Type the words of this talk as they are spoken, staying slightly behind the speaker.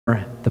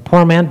the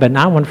poor man, but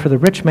not one for the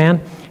rich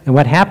man. And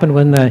what happened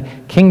when the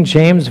King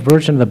James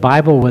Version of the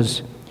Bible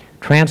was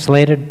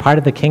translated, part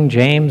of the King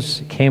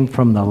James came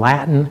from the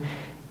Latin,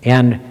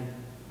 and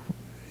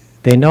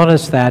they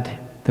noticed that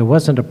there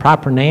wasn't a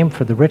proper name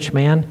for the rich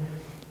man,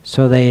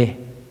 so they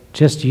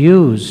just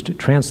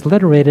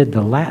transliterated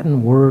the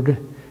Latin word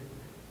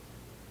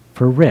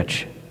for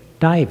rich,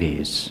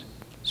 Dives.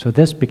 So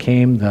this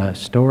became the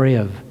story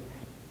of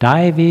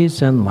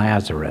Dives and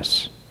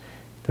Lazarus.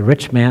 The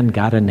rich man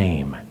got a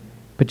name,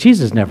 but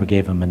Jesus never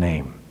gave him a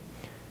name.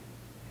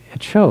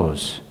 It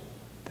shows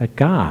that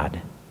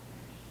God,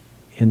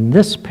 in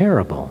this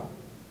parable,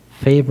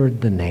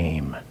 favored the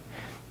name.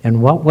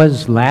 And what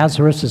was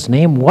Lazarus'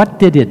 name? What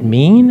did it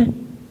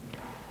mean?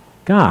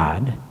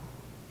 God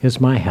is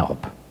my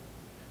help.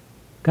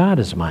 God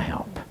is my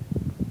help.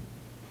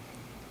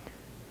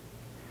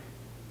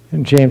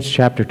 In James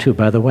chapter 2,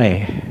 by the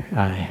way,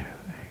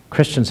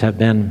 Christians have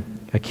been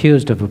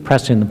accused of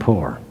oppressing the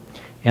poor.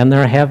 And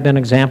there have been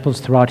examples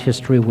throughout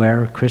history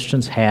where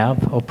Christians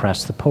have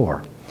oppressed the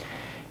poor.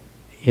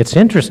 It's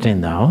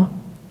interesting, though,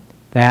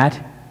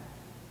 that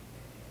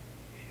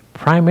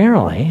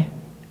primarily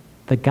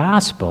the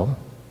gospel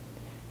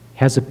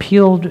has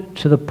appealed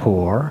to the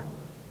poor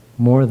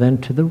more than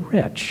to the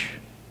rich.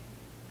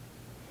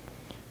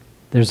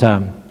 There's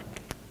a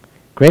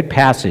great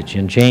passage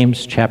in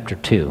James chapter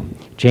 2.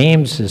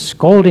 James is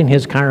scolding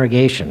his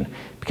congregation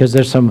because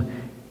there's some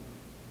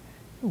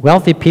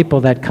wealthy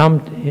people that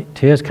come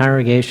to his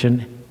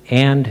congregation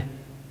and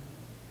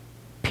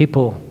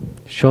people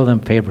show them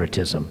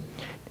favoritism.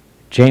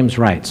 James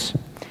writes,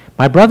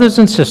 "My brothers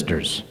and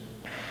sisters,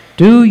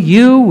 do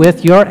you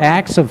with your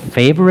acts of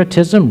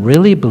favoritism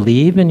really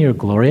believe in your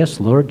glorious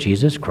Lord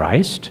Jesus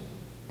Christ?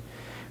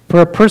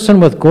 For a person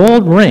with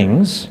gold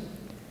rings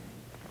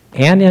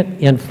and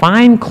in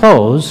fine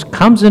clothes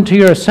comes into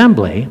your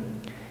assembly,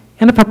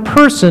 and if a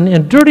person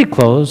in dirty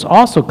clothes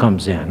also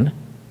comes in,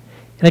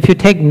 and if you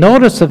take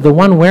notice of the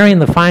one wearing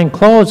the fine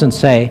clothes and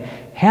say,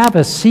 'Have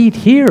a seat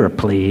here,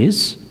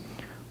 please,'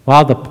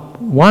 while the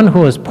one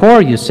who is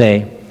poor you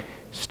say,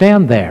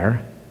 'Stand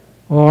there,'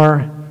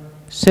 or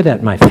 'Sit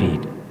at my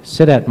feet,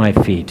 sit at my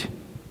feet.'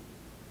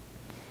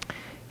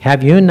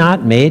 Have you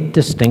not made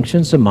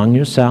distinctions among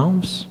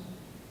yourselves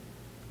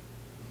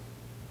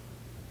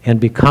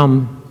and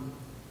become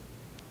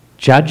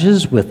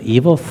judges with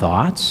evil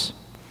thoughts?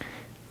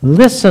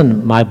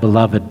 Listen, my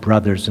beloved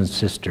brothers and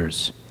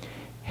sisters.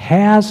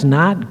 Has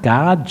not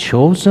God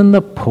chosen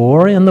the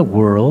poor in the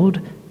world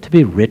to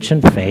be rich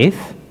in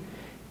faith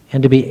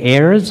and to be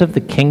heirs of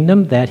the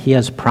kingdom that he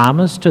has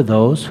promised to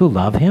those who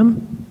love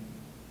him?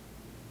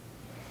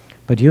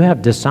 But you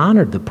have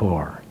dishonored the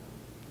poor.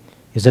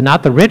 Is it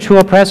not the rich who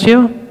oppress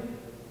you?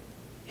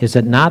 Is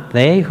it not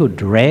they who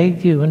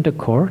drag you into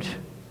court?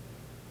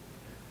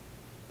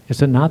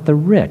 Is it not the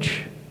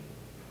rich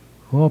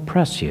who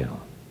oppress you?"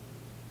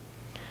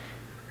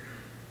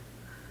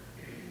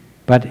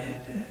 But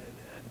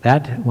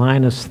that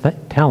line is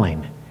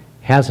telling,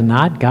 has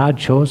not God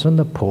chosen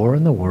the poor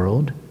in the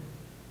world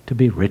to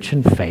be rich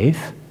in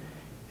faith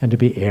and to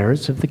be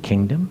heirs of the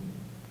kingdom?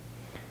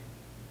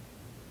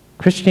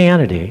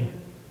 Christianity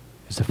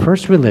is the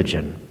first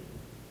religion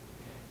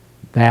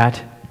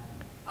that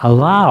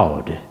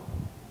allowed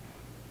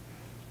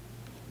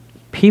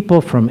people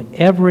from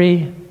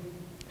every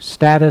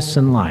status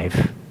in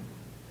life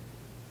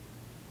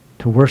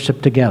to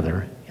worship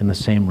together in the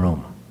same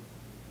room.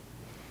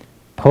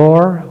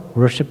 Poor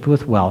worshiped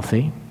with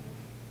wealthy.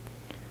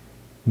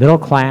 Middle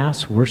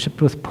class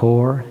worshiped with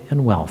poor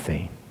and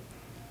wealthy.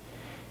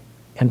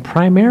 And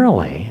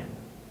primarily,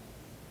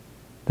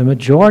 the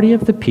majority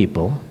of the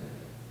people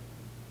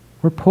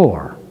were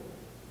poor.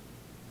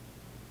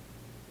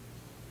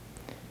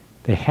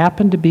 They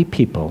happened to be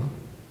people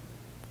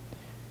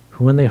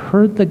who, when they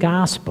heard the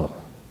gospel,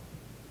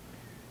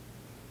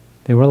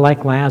 they were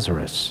like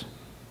Lazarus.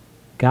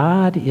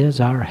 God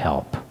is our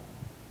help.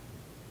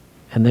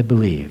 And they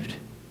believed.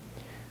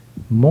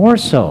 More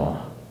so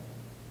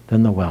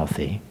than the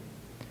wealthy,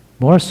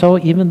 more so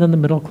even than the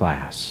middle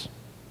class.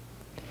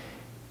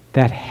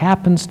 That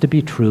happens to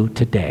be true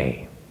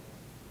today.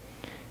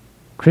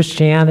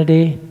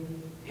 Christianity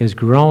is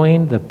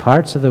growing. The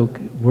parts of the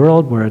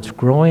world where it's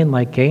growing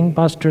like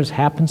gangbusters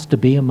happens to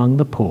be among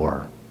the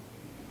poor.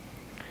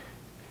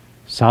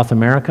 South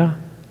America,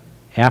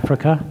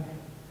 Africa,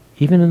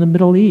 even in the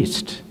Middle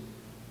East,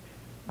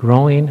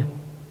 growing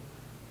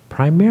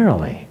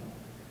primarily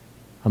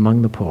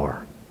among the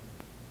poor.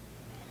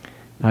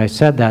 Now, I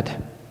said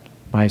that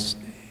my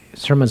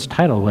sermon's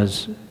title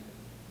was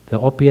The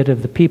Opiate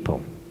of the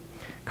People.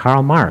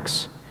 Karl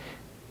Marx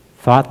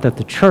thought that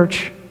the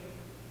church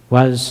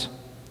was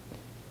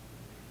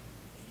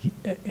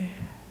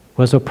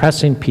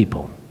oppressing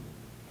people.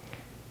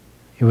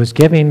 It was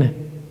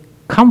giving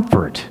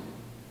comfort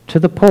to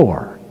the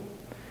poor,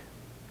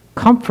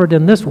 comfort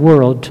in this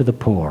world to the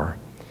poor,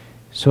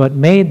 so it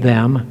made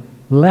them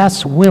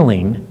less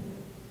willing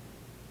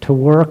to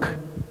work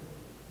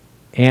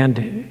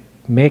and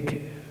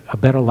make a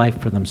better life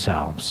for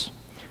themselves.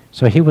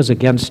 So he was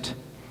against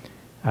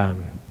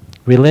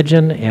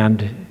religion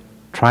and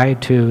try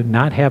to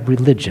not have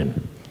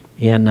religion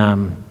in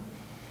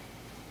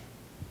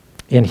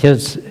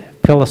his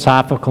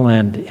philosophical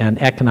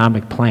and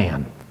economic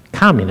plan,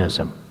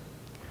 communism.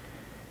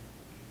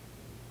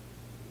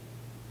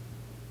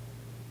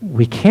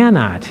 We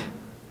cannot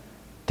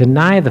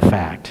deny the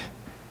fact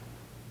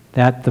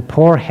that the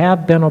poor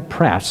have been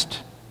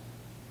oppressed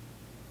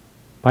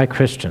by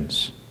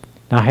Christians.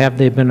 Now, have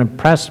they been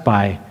oppressed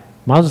by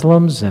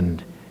Muslims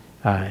and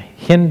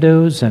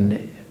Hindus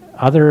and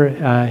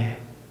other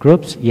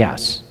groups?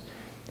 Yes.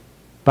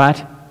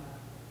 But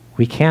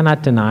we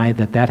cannot deny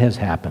that that has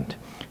happened,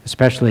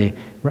 especially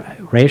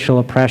racial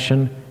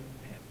oppression,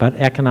 but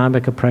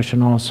economic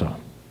oppression also.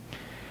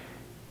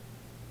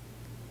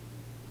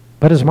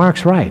 But is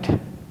Marx right?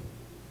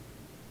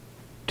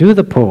 Do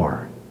the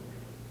poor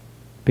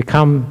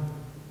become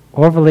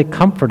overly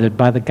comforted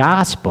by the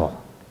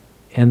gospel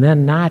and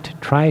then not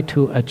try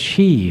to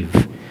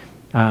achieve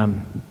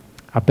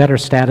a better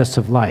status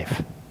of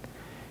life?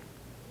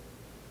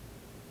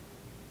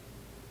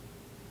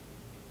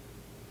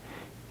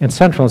 In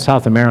Central and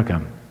South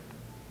America,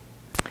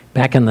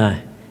 back in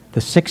the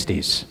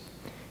 60s,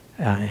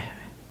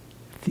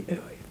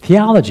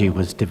 theology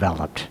was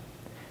developed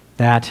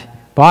that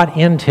bought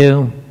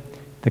into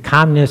the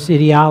communist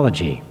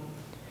ideology,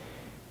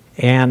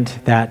 and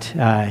that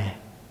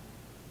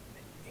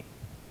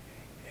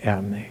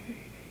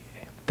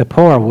the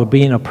poor were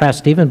being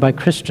oppressed even by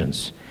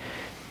Christians.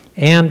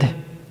 And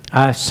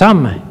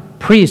some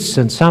priests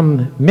and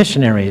some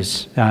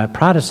missionaries,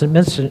 Protestant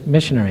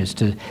missionaries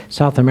to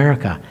South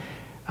America,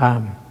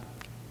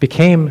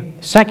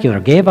 became secular,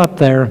 gave up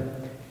their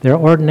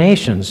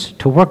ordinations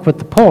to work with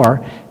the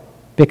poor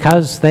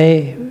because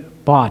they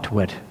bought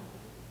what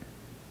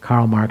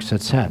Karl Marx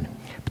had said.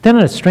 But then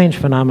a strange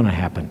phenomenon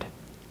happened.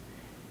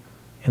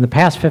 In the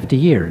past 50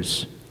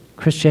 years,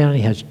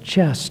 Christianity has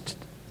just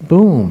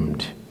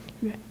boomed.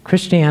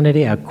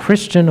 Christianity, a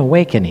Christian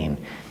awakening,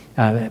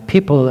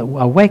 people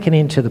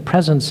awakening to the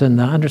presence and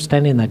the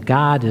understanding that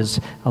God is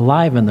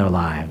alive in their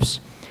lives,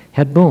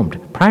 had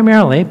boomed,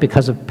 primarily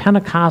because of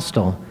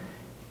Pentecostal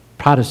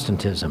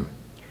Protestantism.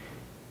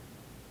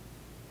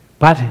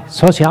 But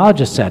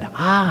sociologists said,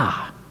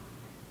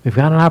 we've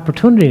got an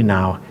opportunity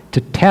now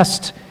to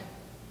test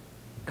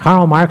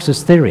Karl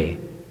Marx's theory.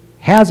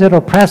 Has it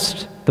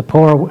oppressed the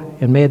poor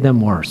and made them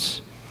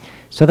worse?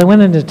 So they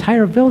went into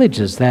entire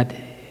villages that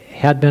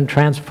had been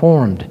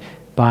transformed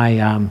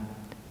by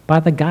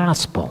the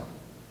gospel.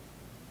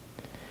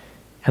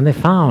 And they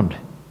found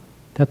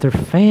that their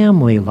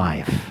family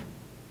life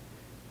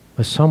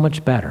was so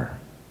much better.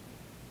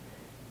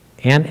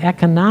 And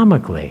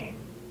economically,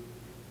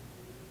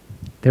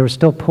 they were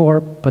still poor,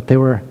 but they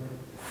were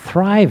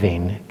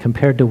thriving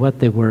compared to what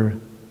they were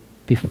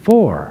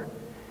before.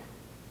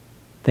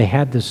 They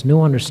had this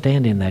new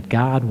understanding that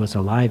God was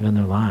alive in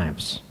their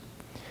lives.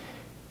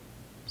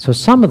 So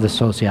some of the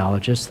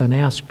sociologists then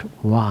asked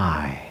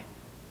why.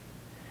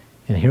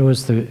 And here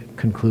was the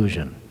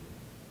conclusion.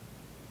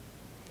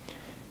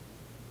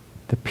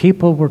 The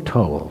people were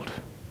told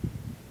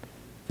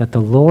that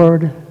the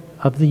Lord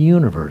of the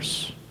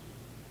universe,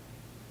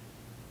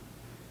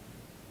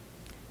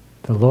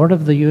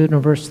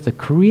 the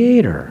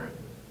creator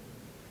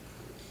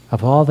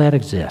of all that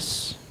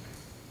exists,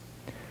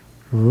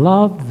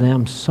 loved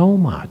them so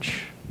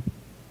much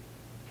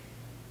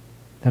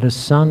that his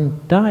son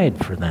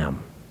died for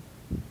them.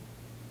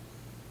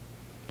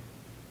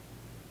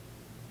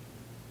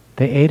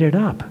 They ate it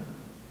up.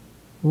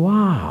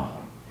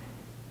 Wow.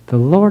 The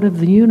Lord of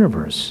the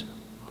universe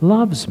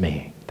loves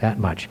me that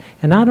much.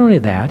 And not only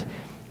that,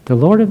 the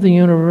Lord of the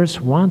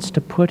universe wants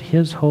to put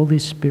his Holy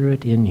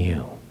Spirit in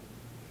you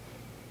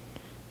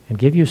and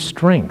give you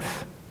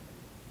strength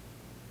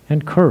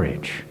and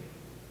courage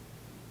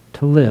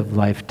to live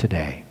life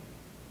today.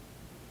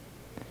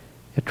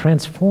 It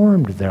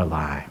transformed their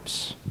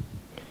lives.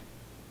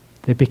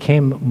 They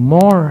became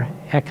more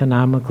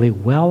economically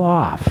well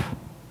off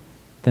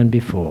than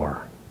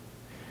before.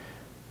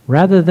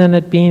 Rather than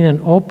it being an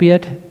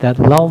opiate that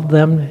lulled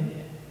them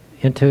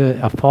into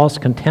a false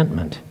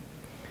contentment,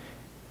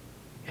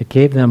 it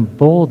gave them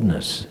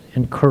boldness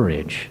and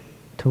courage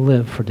to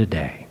live for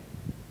today.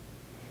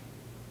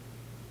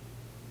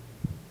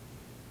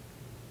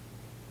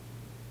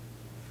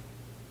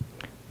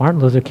 Martin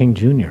Luther King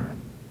Jr.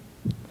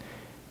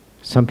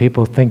 Some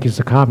people think he's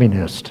a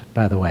communist,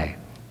 by the way.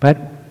 But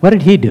what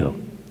did he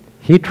do?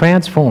 He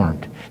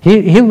transformed.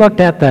 He looked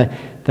at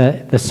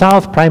the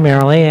South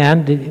primarily,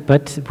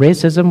 but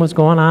racism was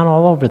going on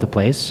all over the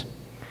place.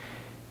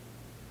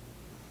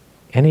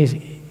 And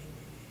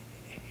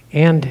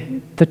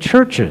the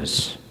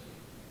churches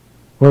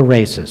were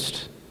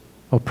racist,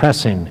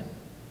 oppressing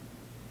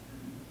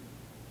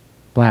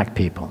black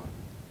people.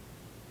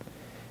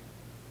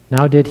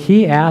 Now, did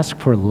he ask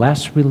for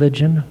less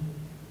religion?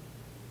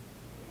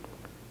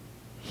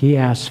 He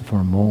asked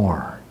for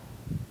more.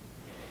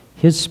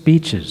 His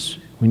speeches,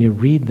 when you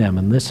read them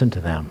and listen to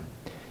them,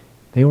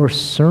 they were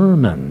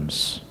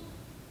sermons.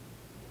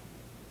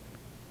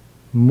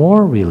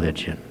 More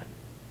religion,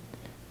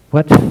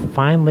 what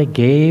finally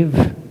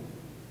gave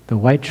the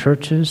white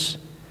churches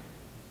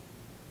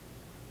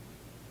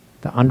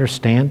the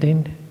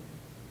understanding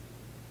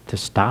to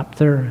stop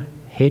their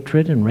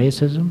hatred and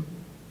racism?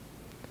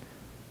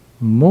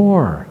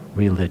 More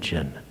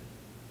religion,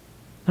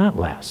 not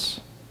less.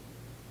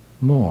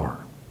 More.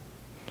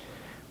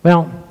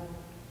 Well,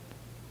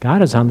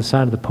 God is on the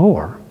side of the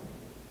poor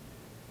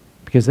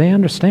because they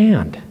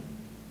understand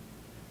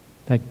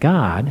that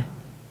God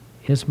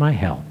is my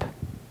help.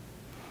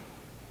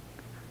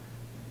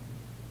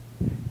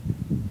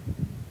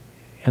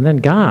 And then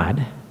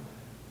God,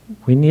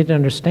 we need to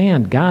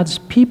understand God's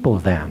people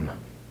then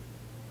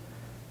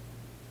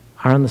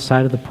are on the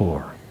side of the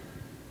poor.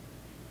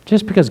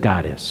 Just because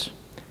God is.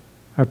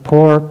 Are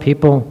poor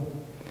people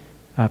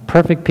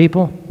perfect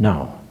people?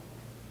 No.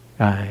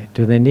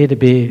 Do they need to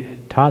be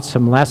taught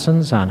some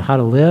lessons on how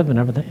to live and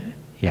everything?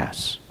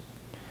 Yes.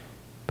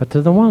 But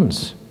to the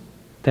ones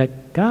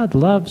that God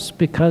loves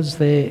because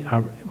they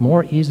are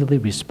more easily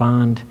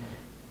respond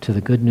to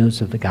the good news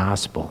of the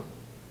gospel.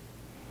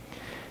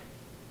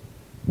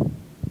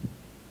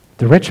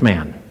 The rich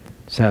man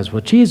says,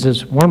 well,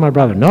 Jesus warned my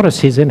brother. Notice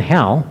he's in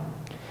hell.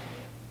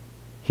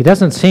 He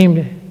doesn't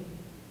seem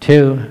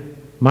to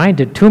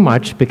mind it too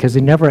much because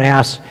he never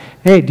asks,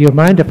 hey, do you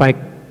mind if I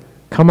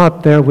come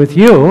up there with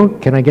you?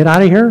 Can I get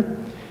out of here?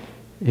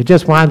 He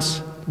just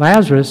wants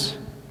Lazarus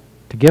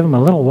to give him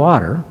a little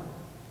water.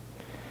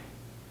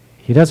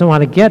 He doesn't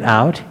want to get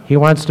out. He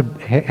wants to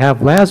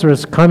have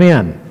Lazarus come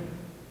in.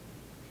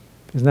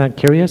 Isn't that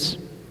curious?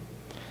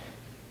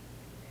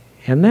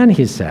 And then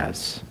he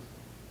says,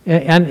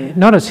 and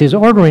notice he's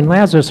ordering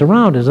Lazarus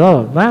around as,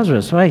 oh,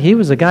 Lazarus, well, he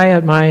was the guy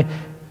at my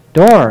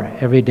door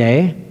every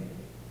day.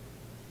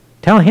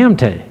 Tell him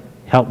to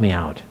help me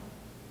out.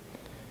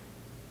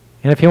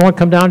 And if he won't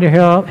come down to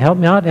help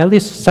me out, at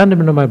least send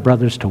him to my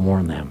brothers to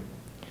warn them.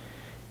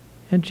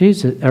 And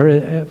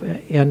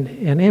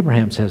and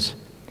Abraham says,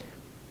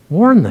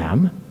 warn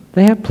them.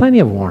 They have plenty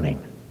of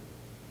warning.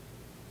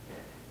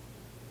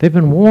 They've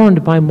been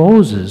warned by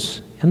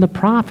Moses and the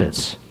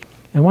prophets.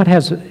 And what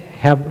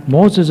have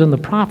Moses and the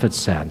prophets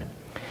said?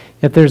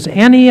 If there's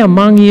any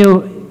among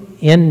you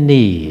in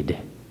need,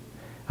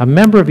 a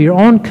member of your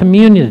own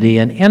community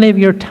in any of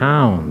your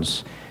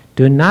towns,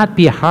 do not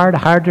be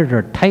hard-hearted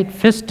or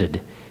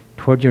tight-fisted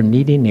toward your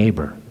needy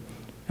neighbor.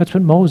 That's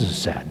what Moses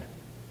said.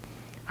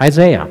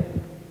 Isaiah,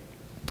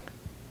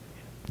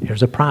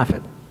 here's a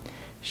prophet.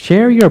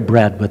 Share your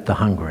bread with the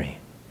hungry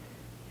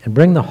and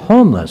bring the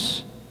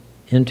homeless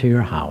into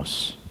your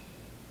house.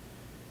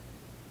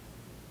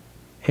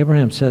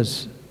 Abraham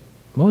says,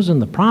 Moses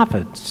and the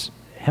prophets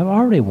have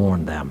already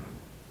warned them.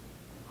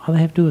 All they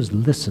have to do is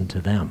listen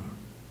to them.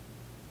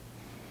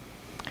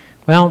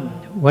 Well,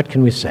 what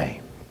can we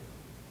say?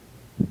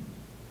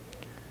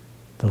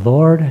 The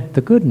Lord,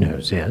 the good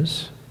news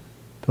is,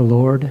 the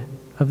Lord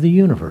of the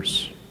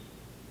universe,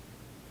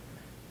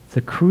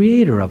 the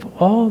creator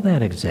of all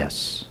that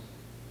exists,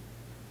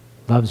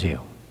 loves you,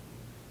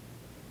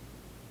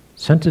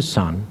 sent his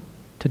son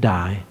to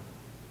die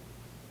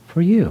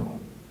for you.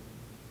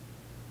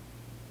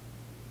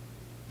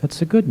 That's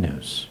the good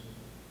news.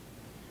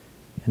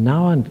 And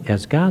now,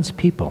 as God's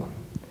people,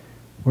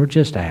 we're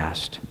just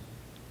asked,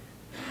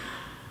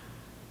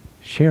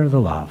 share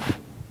the love.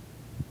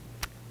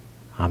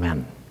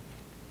 Amen.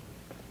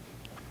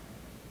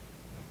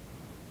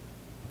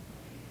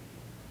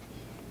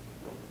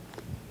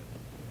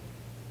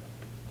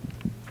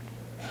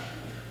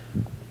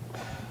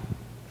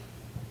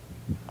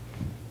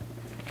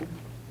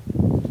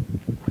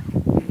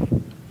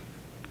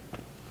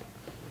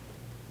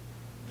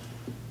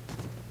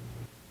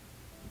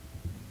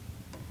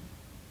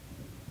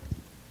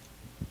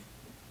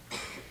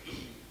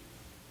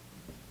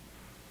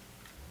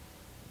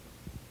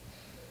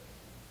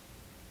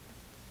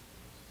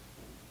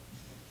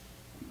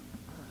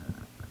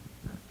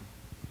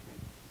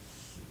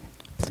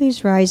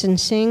 Please rise and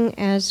sing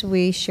as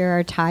we share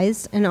our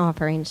tithes and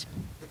offerings.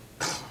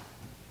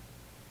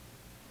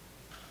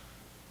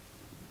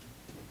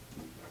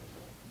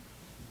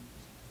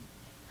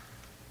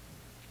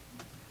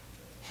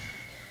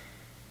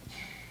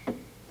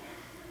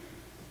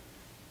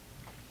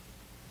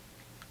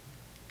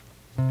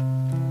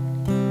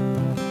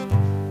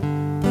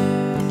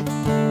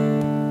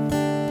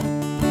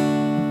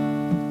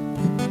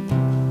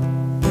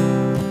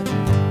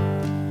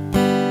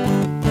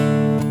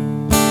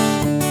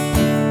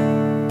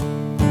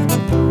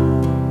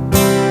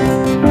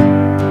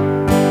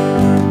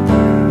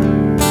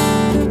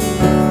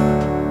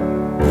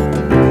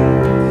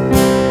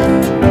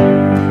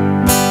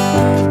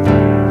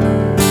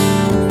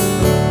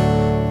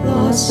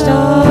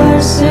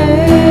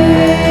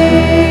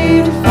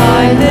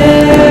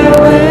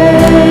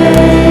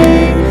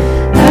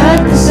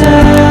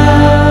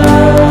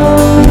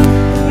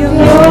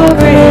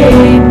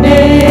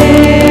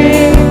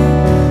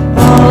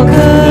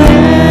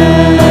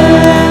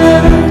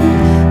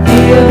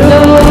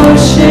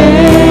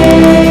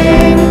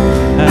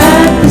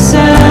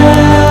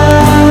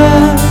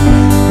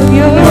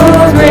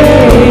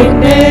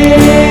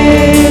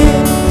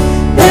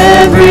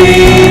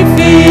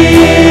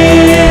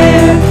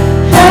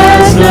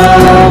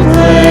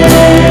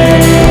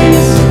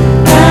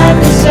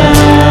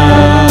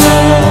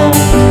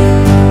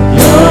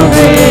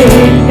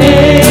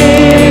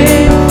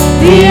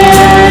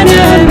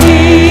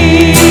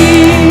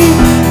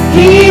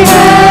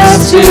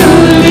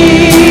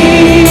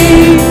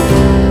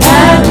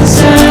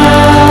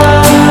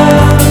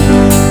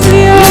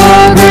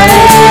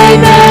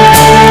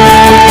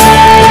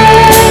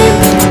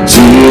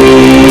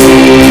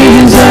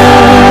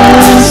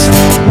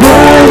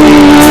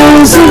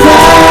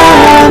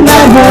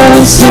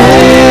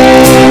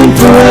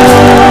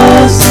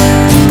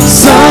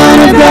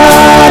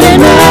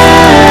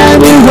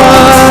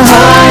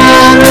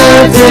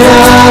 lifted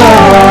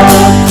up,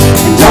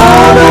 and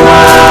all the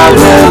world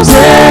will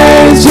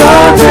praise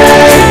your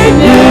great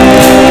name.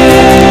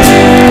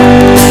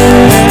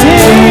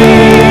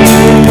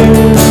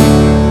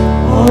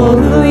 All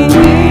who weep,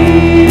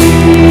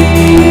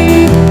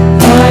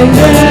 find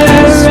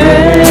their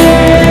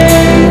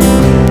strength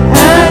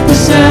at the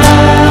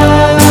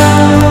sound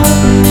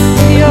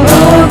of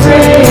your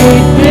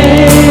great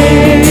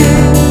name.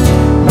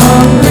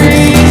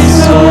 Hungry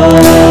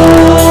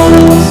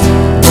souls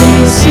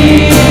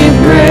receive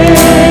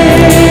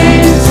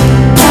grace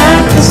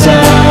at the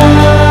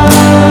sound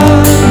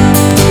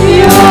of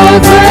your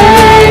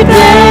great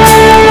name.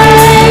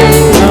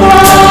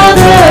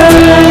 Father,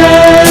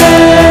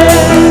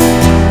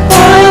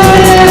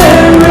 find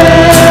their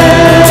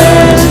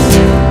rest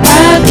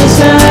at the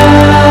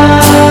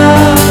sound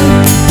of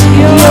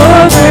your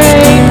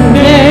great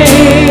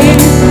name.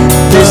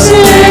 The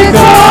sick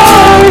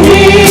are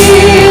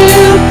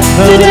healed,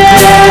 the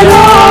dead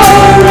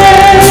are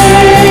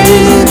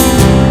raised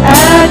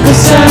at the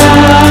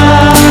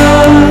sound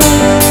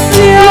of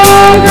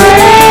your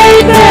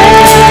great name.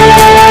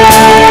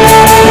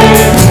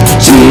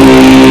 Jesus,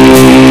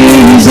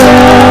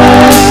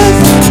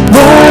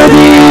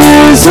 worthy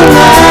is the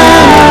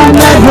Lamb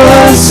that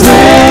was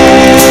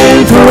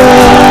slain for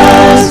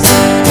us.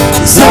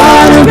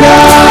 Son of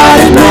God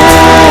and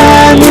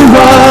man, you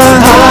are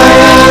high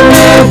and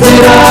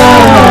lifted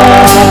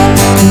up,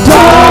 and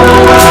all the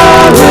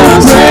world will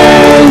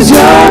praise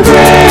your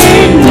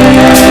great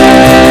name.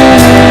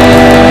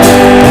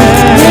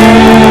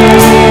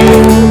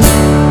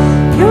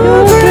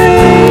 Your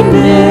great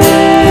name.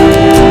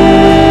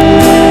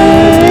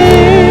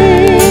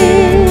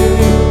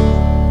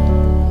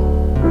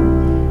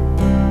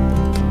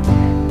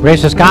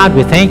 Gracious God,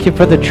 we thank you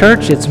for the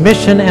church, its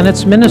mission, and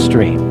its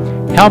ministry.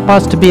 Help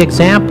us to be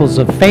examples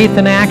of faith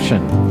in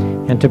action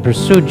and to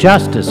pursue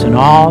justice in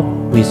all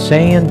we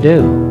say and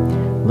do.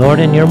 Lord,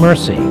 in your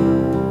mercy.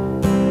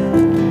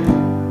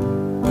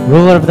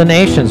 Ruler of the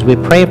nations, we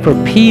pray for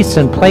peace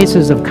in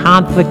places of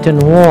conflict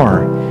and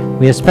war.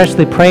 We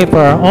especially pray for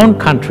our own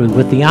country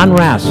with the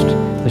unrest,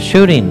 the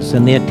shootings,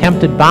 and the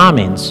attempted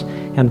bombings,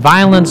 and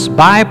violence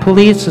by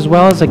police as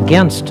well as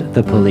against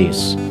the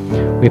police.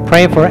 We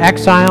pray for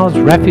exiles,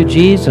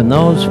 refugees, and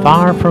those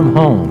far from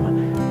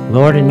home.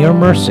 Lord, in your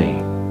mercy.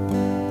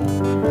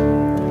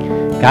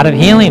 God of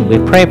healing, we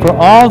pray for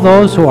all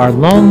those who are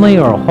lonely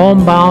or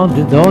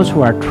homebound, those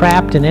who are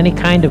trapped in any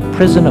kind of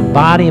prison of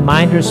body,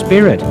 mind, or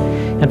spirit,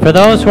 and for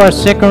those who are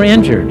sick or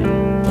injured.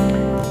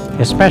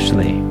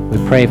 Especially, we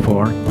pray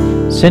for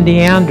Cindy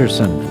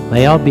Anderson,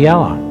 Lael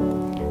Biela,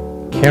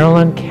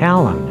 Carolyn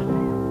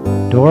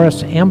Callan,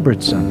 Doris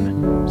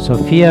Embertson,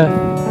 Sophia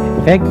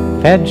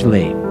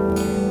Fedgley,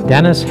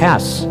 Dennis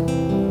Hess,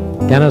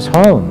 Dennis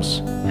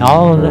Holmes,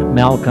 Ellen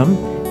Malcolm,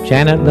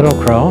 Janet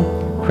Littlecrow,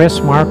 Chris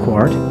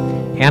Marquardt,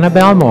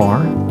 Annabelle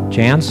Moore,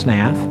 Jan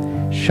Snath,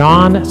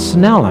 Sean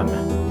Snellen,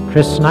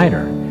 Chris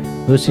Snyder,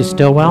 Lucy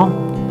Stillwell,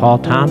 Paul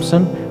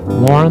Thompson,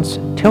 Lawrence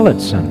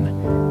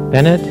Tillotson,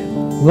 Bennett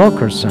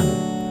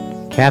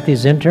Wilkerson, Kathy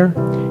Zinter,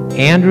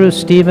 Andrew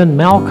Stephen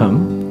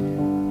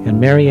Malcolm, and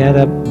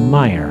Marietta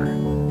Meyer.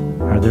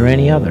 Are there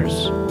any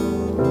others?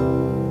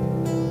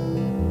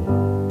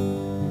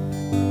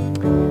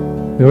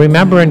 We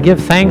remember and give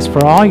thanks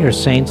for all your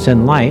saints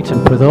in light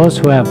and for those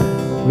who have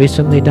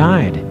recently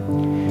died.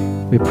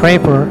 We pray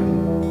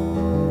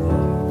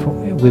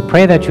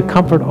that you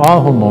comfort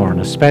all who mourn,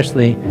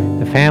 especially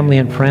the family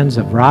and friends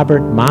of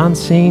Robert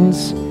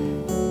Monsines,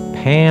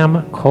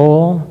 Pam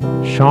Cole,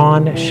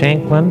 Sean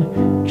Shanklin,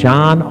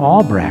 John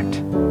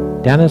Albrecht,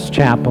 Dennis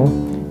Chappell,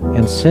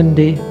 and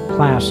Cindy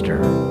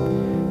Plaster.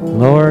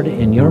 Lord,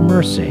 in your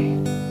mercy.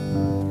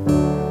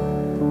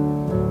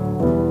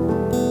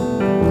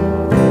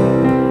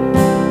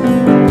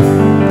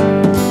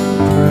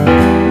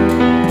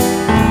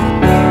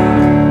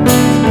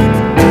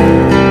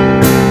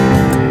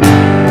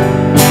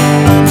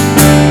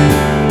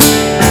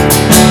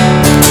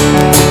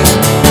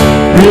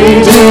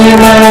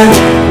 Redeemer,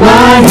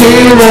 my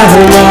healer,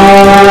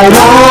 Lord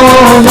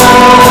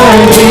Almighty,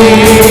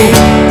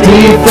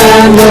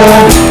 Defender,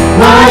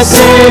 my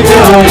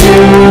Savior,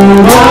 you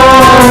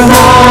are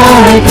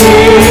my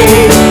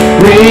King.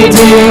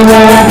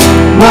 Redeemer,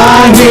 my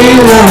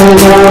healer,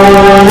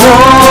 Lord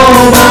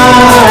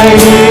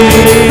Almighty,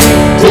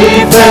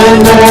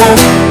 Defender,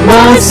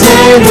 my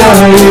Savior,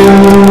 you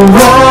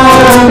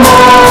are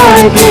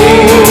my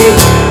King.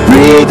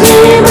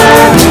 Redeemer,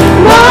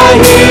 my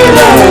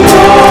healer,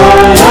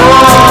 Lord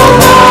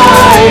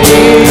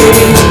Almighty,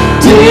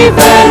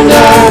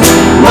 Defender,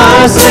 my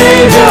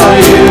Savior,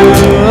 you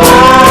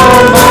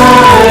are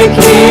my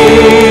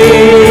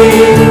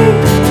King.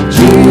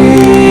 Jesus,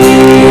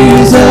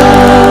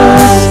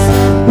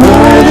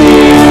 worthy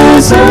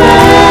is the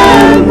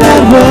Lamb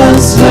that was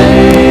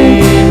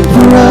slain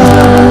for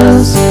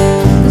us.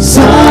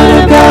 Son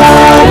of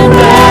God and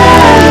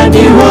man,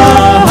 you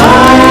are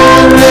high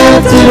and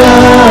lifted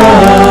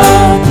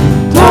up.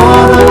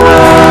 All the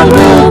world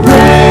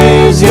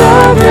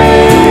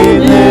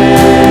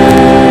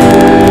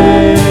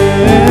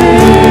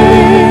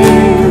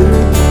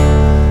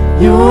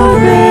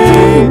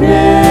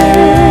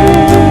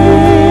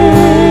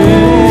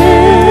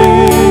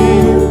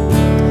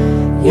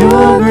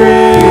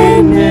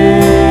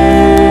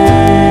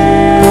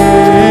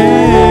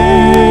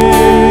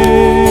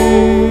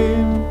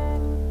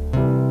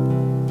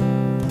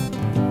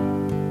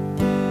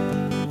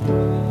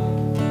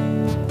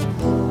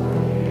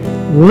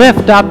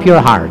lift up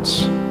your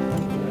hearts.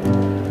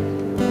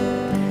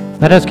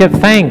 Let us give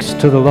thanks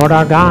to the Lord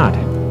our God.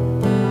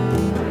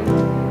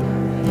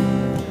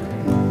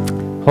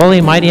 Holy,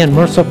 mighty, and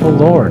merciful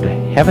Lord,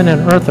 heaven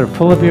and earth are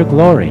full of your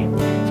glory.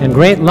 In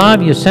great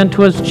love you sent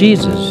to us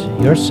Jesus,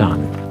 your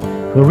Son,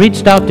 who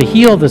reached out to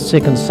heal the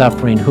sick and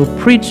suffering, who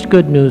preached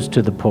good news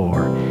to the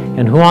poor,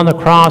 and who on the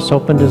cross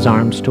opened his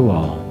arms to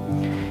all.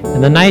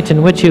 In the night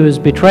in which he was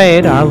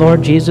betrayed, our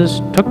Lord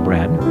Jesus took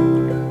bread,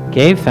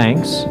 gave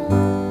thanks,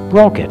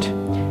 broke it,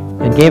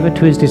 and gave it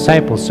to his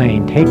disciples,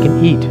 saying, "Take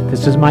and eat.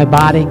 This is my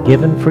body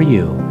given for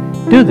you.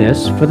 Do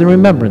this for the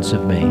remembrance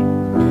of me."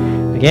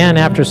 Again,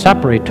 after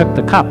supper, he took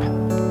the cup,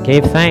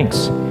 gave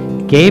thanks,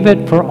 gave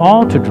it for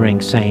all to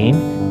drink, saying,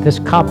 "This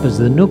cup is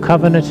the new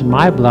covenant in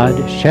my blood,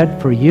 shed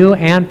for you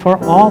and for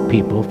all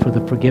people for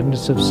the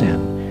forgiveness of sin.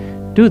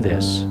 Do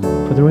this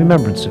for the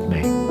remembrance of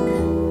me."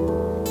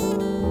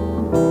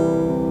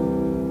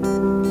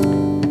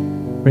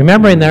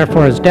 Remembering,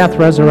 therefore, his death,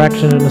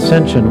 resurrection, and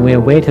ascension, we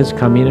await his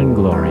coming in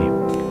glory.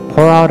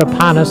 Pour out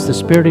upon us the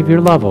spirit of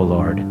your love, O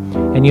Lord,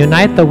 and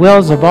unite the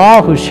wills of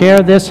all who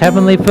share this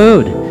heavenly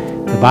food,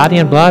 the body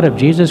and blood of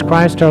Jesus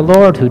Christ our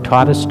Lord, who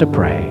taught us to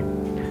pray.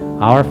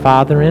 Our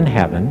Father in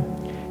heaven,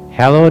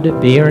 hallowed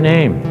be your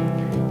name.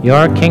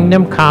 Your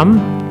kingdom come,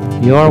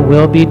 your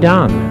will be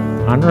done,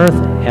 on earth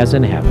as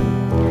in heaven.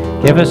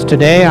 Give us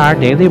today our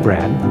daily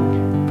bread.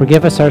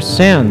 Forgive us our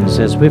sins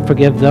as we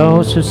forgive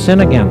those who sin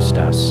against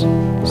us.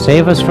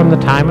 Save us from the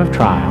time of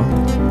trial,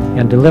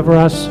 and deliver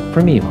us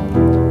from evil.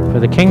 For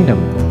the kingdom,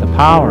 the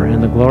power,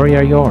 and the glory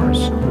are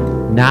yours,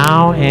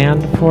 now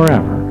and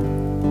forever.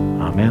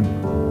 Amen.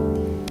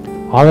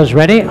 All is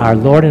ready. Our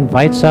Lord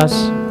invites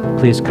us.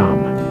 Please come.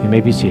 You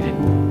may be seated.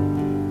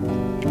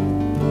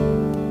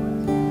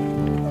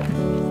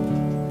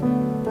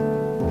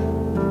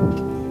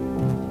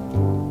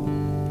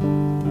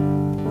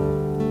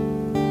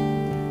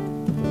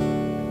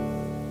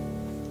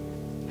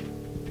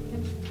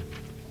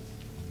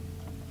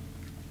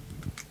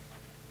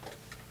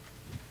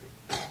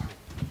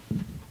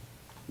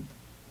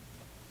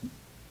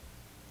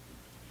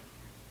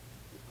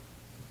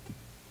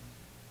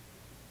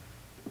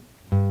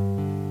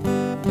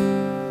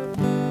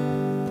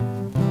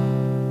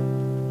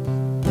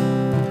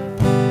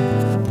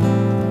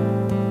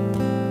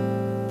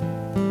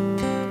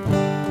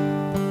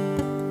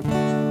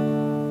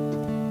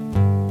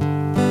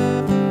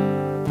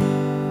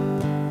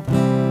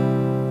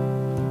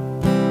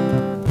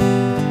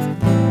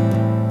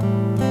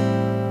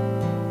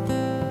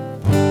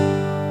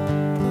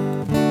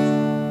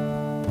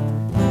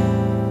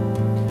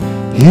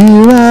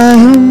 Here I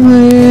am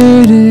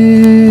waiting,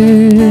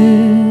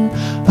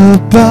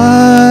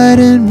 abide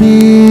in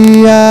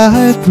me,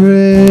 I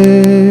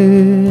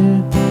pray.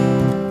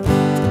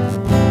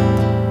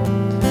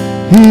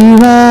 Here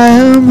I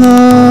am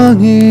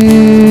longing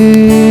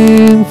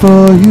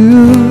for you.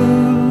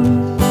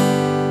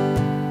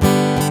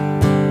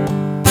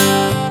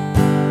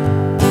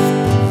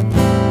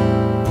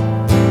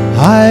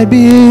 Hide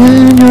me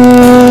in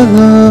your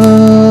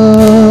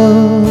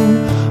love,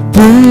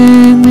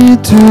 bring me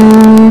to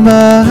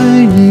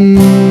my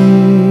knees.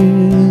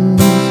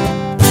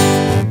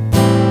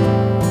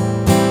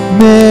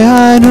 May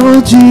I know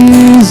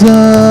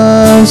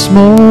Jesus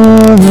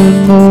more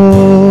and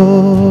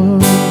more.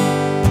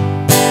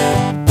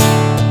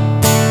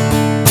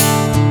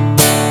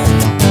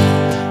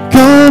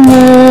 Come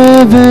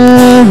live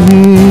in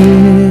me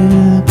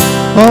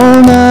all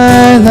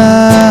my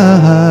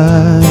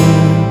life.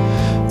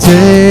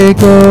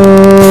 Take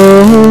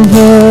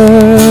over.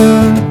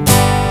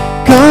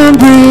 Come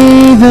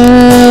breathe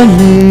in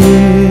me,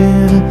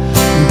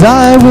 and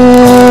I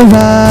will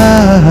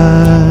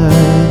rise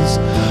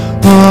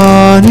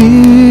on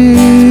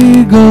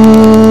eagle's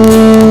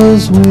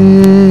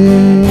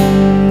wings.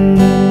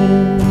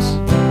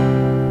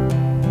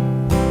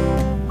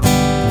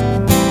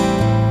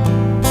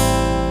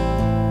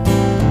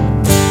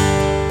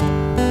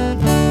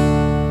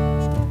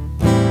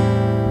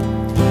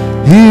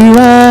 Here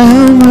I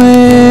am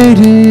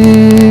waiting,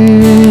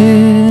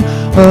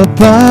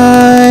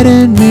 abide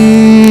in me,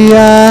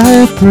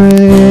 I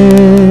pray.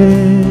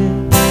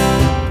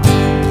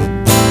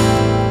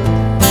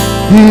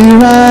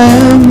 Here I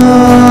am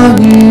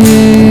longing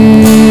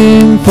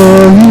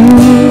for you.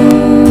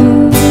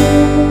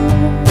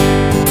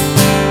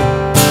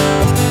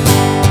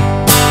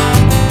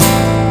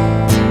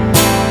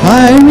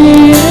 Hide me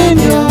in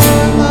your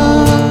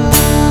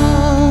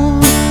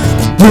love,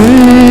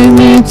 bring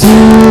me to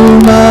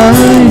my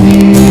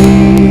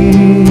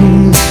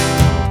knees.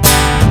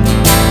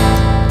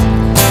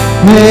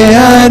 May I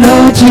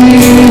know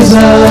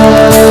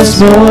Jesus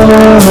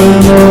more and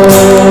more.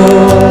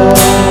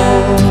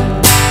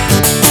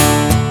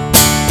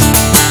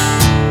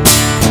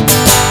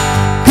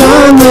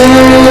 Come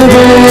live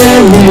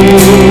in me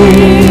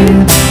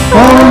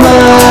all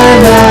my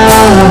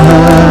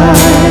life.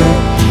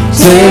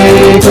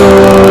 Take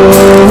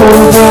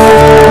over.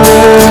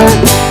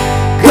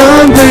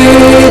 Come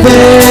breathe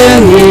in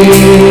me,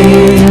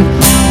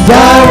 and I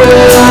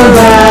will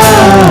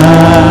rise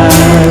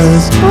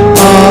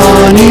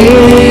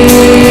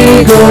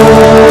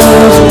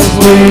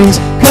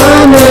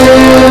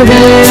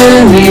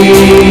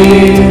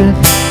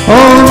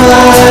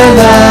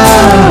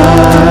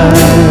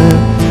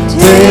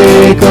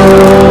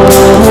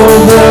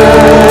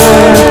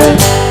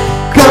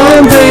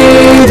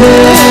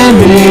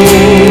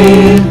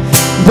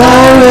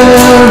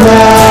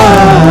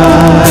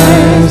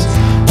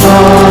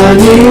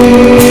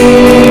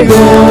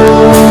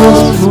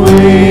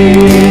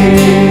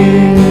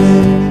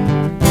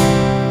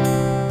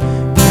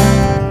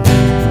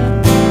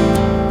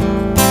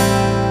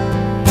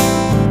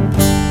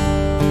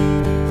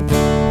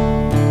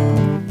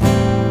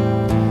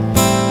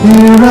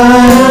Here I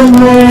am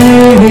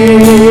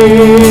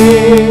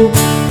waiting,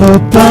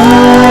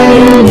 abide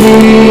in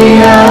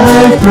me, I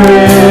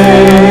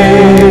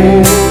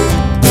pray.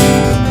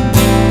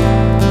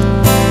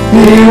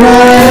 Here I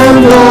am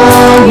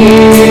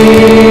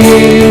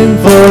longing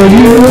for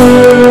you.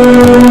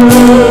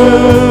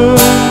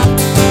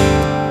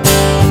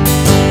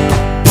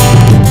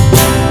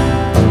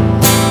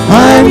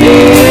 I'm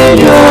in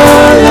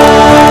your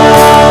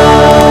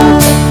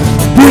love,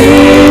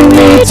 bring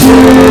me to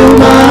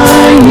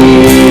my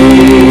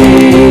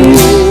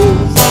knees.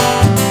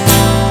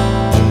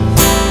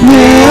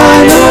 May I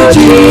know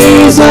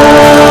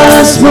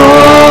Jesus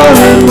more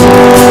and more.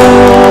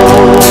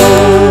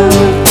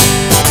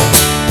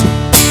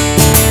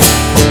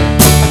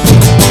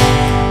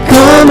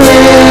 Come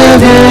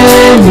live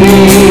in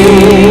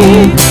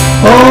me,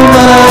 oh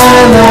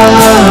my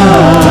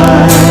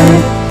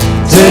life,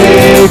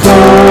 take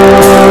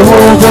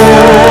over.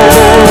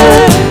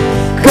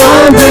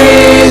 Come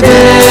breathe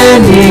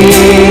in me,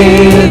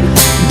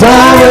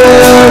 thou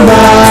will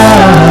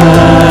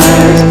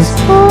rise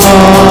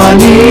on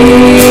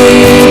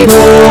eagle's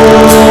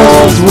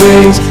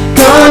wings.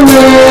 Come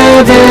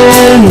live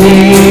in me,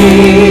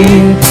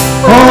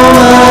 oh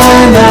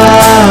my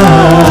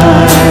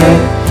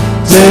life,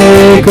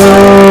 take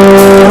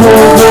over.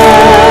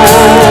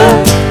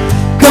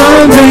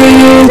 Come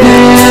breathe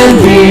in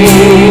me,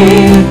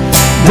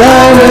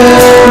 thou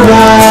will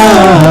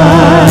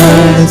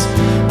rise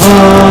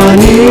on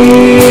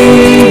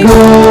eagle's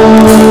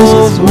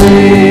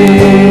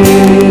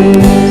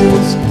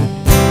wings.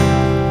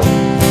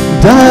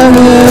 Thou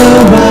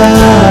will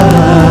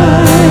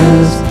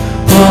rise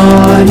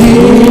on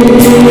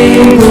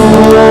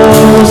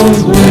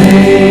eagle's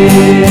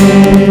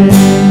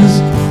wings.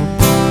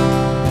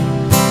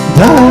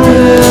 Thou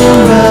will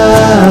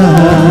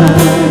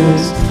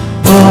rise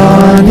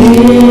on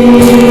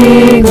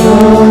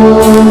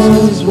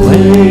eagle's wings.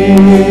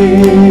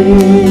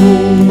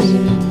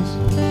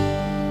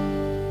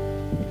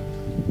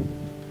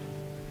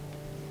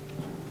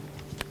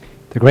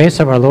 The grace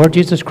of our Lord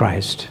Jesus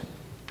Christ,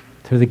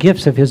 through the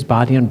gifts of his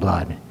body and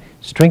blood,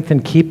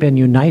 strengthen, keep, and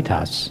unite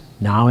us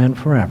now and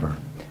forever.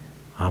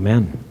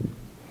 Amen.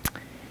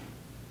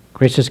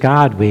 Gracious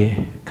God,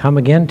 we come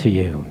again to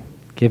you,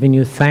 giving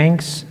you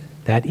thanks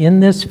that in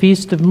this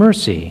feast of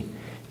mercy,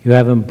 you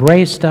have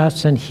embraced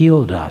us and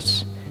healed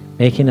us,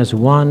 making us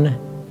one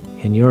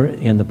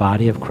in the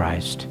body of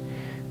Christ.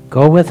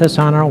 Go with us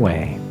on our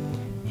way.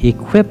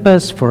 Equip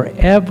us for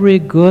every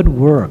good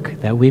work,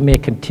 that we may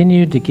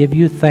continue to give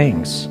you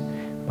thanks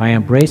by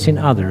embracing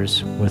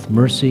others with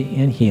mercy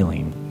and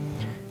healing.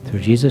 Through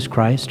Jesus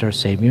Christ, our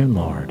Savior and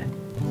Lord.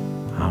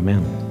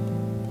 Amen.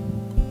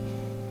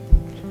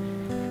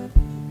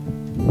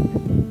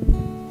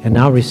 And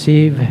now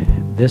receive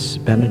this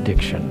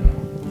benediction.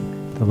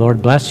 The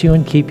Lord bless you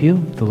and keep you.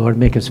 The Lord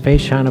make his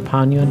face shine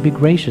upon you and be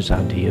gracious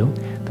unto you.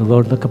 The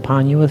Lord look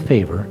upon you with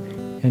favor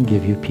and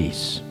give you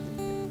peace.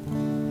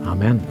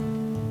 Amen.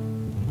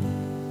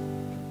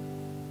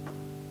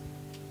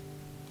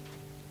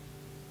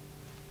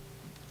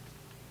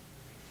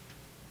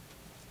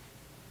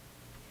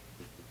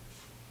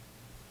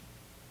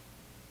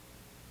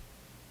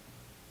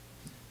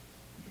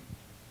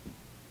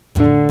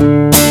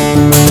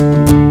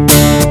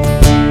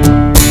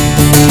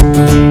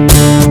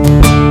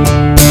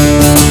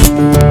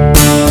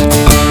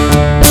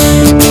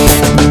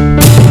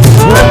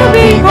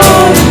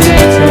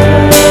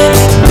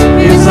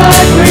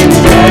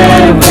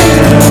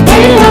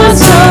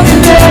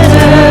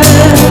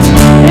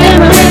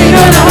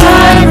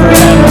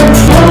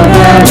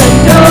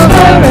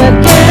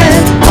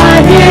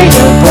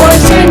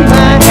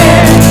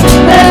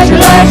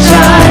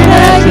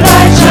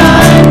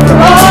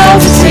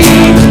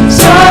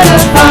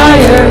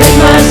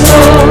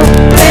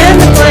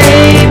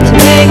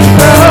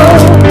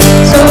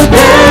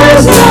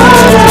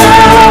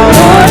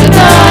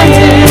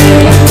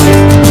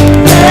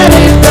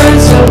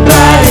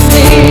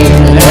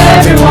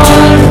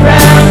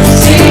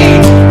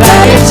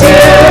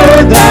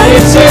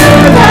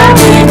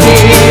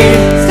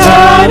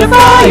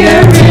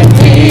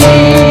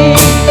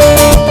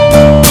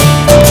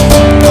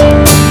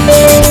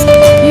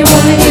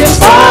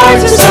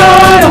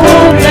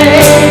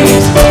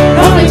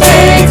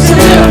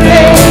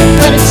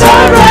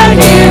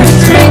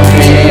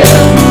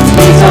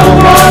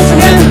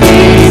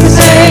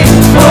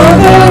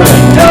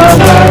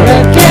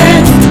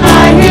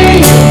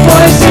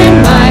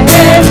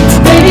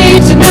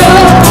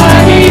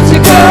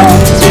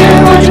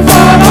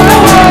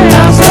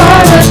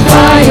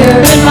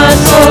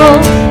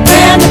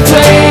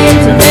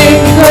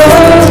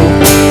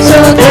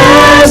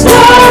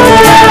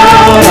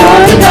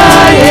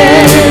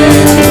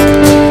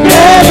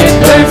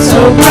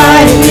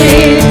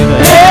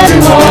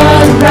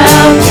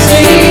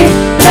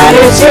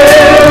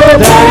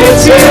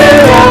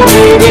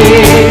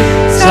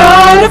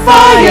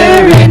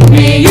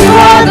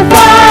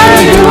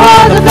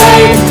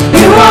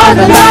 are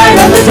the light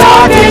of the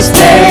darkest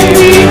day.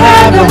 We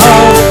have the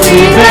hope,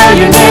 we bear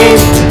your name,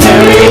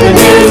 carry the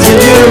news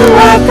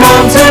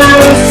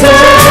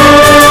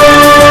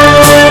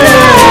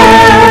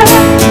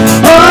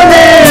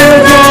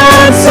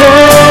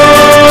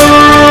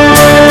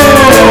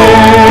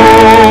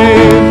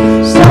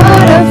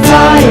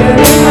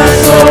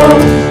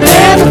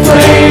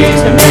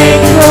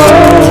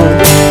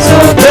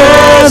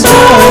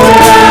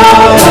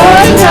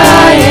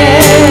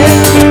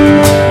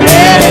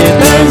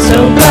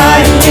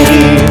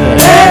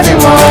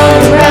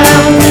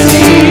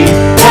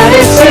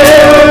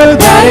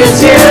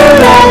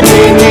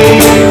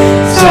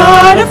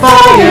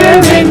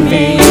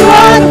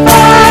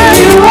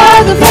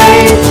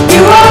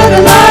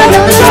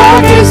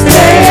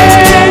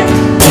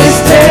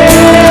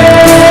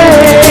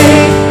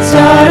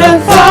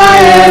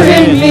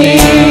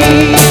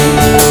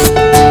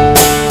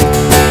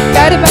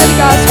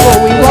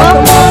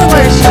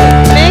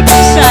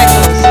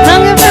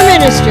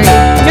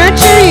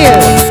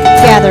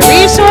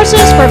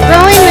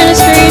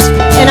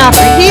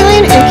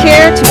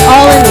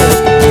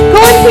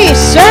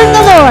Serve the